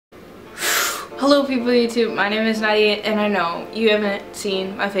Hello people of YouTube, my name is Nadia and I know you haven't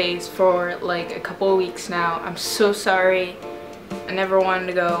seen my face for like a couple of weeks now. I'm so sorry. I never wanted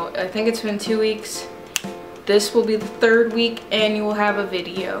to go. I think it's been 2 weeks. This will be the 3rd week and you will have a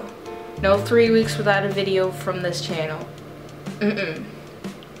video. No 3 weeks without a video from this channel.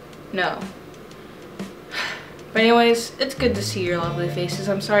 No. But anyways, it's good to see your lovely faces.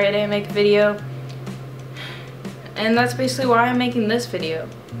 I'm sorry I didn't make a video. And that's basically why I'm making this video.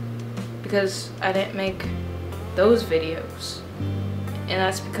 Because I didn't make those videos. And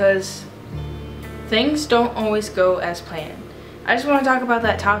that's because things don't always go as planned. I just want to talk about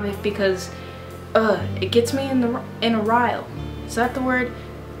that topic because it gets me in a rile. Is that the word?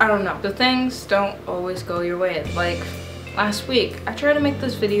 I don't know. The things don't always go your way. Like last week, I tried to make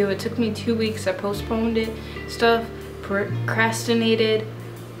this video. It took me 2 weeks. I postponed it, stuff, procrastinated,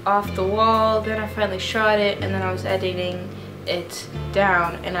 off the wall. Then I finally shot it, and then I was editing it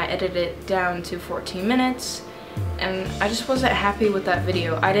down, and I edited it down to 14 minutes, and I just wasn't happy with that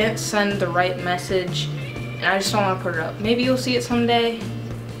video. I didn't send the right message, and I just don't want to put it up. Maybe you'll see it someday,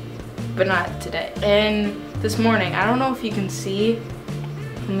 but not today. And this morning, I don't know if you can see.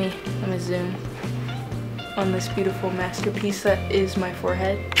 Let me zoom on this beautiful masterpiece that is my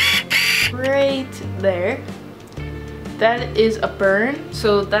forehead. Right there. That is a burn.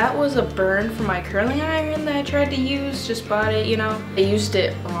 So that was a burn from my curling iron that I tried to use. Just bought it, you know. I used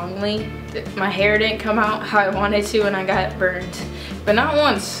it wrongly. My hair didn't come out how I wanted to and I got burned. But not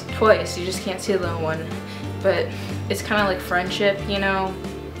once, twice. You just can't see the one. But it's kind of like friendship, you know.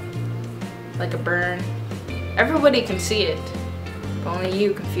 Like a burn. Everybody can see it. But only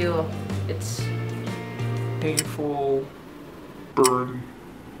you can feel it's painful burn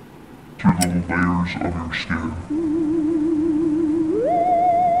through the layers of your skin.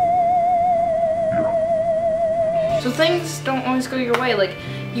 So things don't always go your way. Like,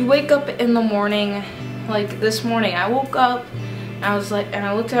 you wake up in the morning, like this morning, I woke up, and I was like, and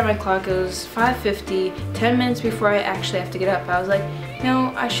I looked at my clock, it was 5:50, 10 minutes before I actually have to get up. I was like,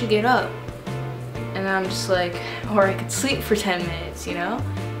 no, I should get up. And I'm just like, or I could sleep for 10 minutes, you know?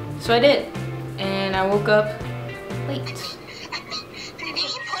 So I did, and I woke up late.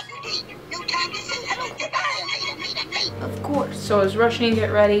 Of course. So I was rushing to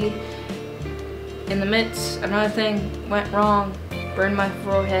get ready. In the midst, another thing went wrong, burned my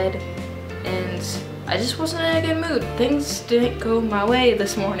forehead, and I just wasn't in a good mood. Things didn't go my way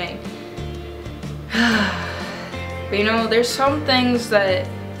this morning. But you know, there's some things that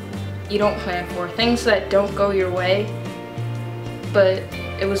you don't plan for, things that don't go your way, but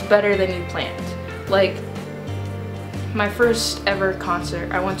it was better than you planned. Like, my first ever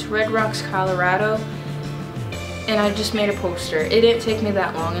concert, I went to Red Rocks, Colorado, and I just made a poster. It didn't take me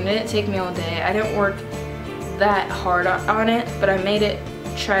that long, and it didn't take me all day. I didn't work that hard on it, but I made it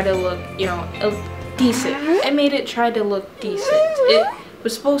try to look, you know, decent. I made it try to look decent. It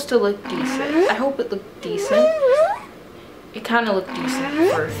was supposed to look decent. I hope it looked decent. It kind of looked decent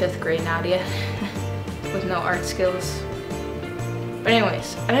for 5th grade Nadia with no art skills. But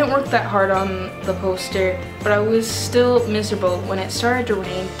anyways, I didn't work that hard on the poster, but I was still miserable when it started to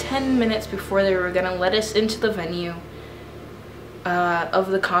rain 10 minutes before they were gonna let us into the venue of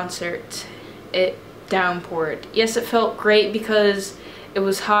the concert. It downpoured. Yes, it felt great because it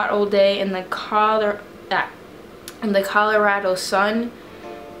was hot all day in the Colorado sun,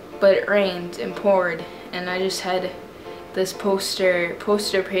 but it rained and poured, and I just had this poster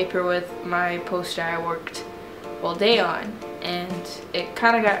paper with my poster I worked all day on, and it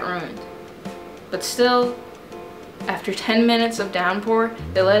kind of got ruined. But still, after 10 minutes of downpour,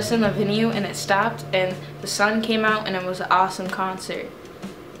 they let us in the venue and it stopped and the sun came out and it was an awesome concert.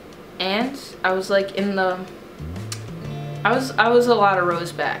 And I was like in the, I was a lot of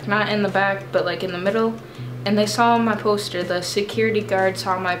rows back, not in the back, but like in the middle, and they saw my poster. The security guard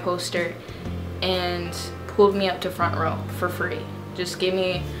saw my poster and pulled me up to front row for free. Just gave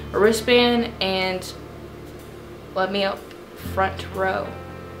me a wristband and let me up front row.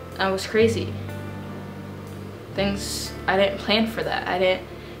 That was crazy. Things, I didn't plan for that. I didn't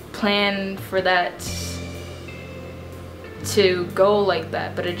plan for that to go like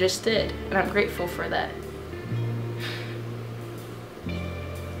that, but it just did, and I'm grateful for that.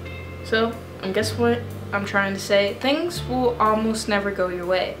 So, and guess what I'm trying to say? Things will almost never go your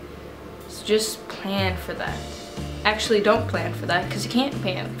way. So just plan for that. Actually, don't plan for that, because you can't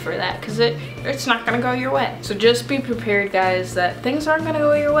plan for that, because it's not going to go your way. So just be prepared, guys, that things aren't going to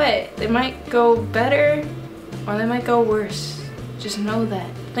go your way. They might go better, or they might go worse. Just know that.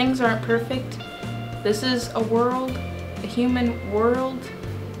 Things aren't perfect. This is a world, a human world,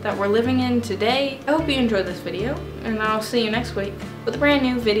 that we're living in today. I hope you enjoyed this video. And I'll see you next week with a brand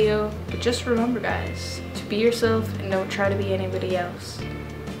new video. But just remember, guys, to be yourself and don't try to be anybody else.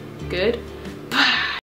 Good?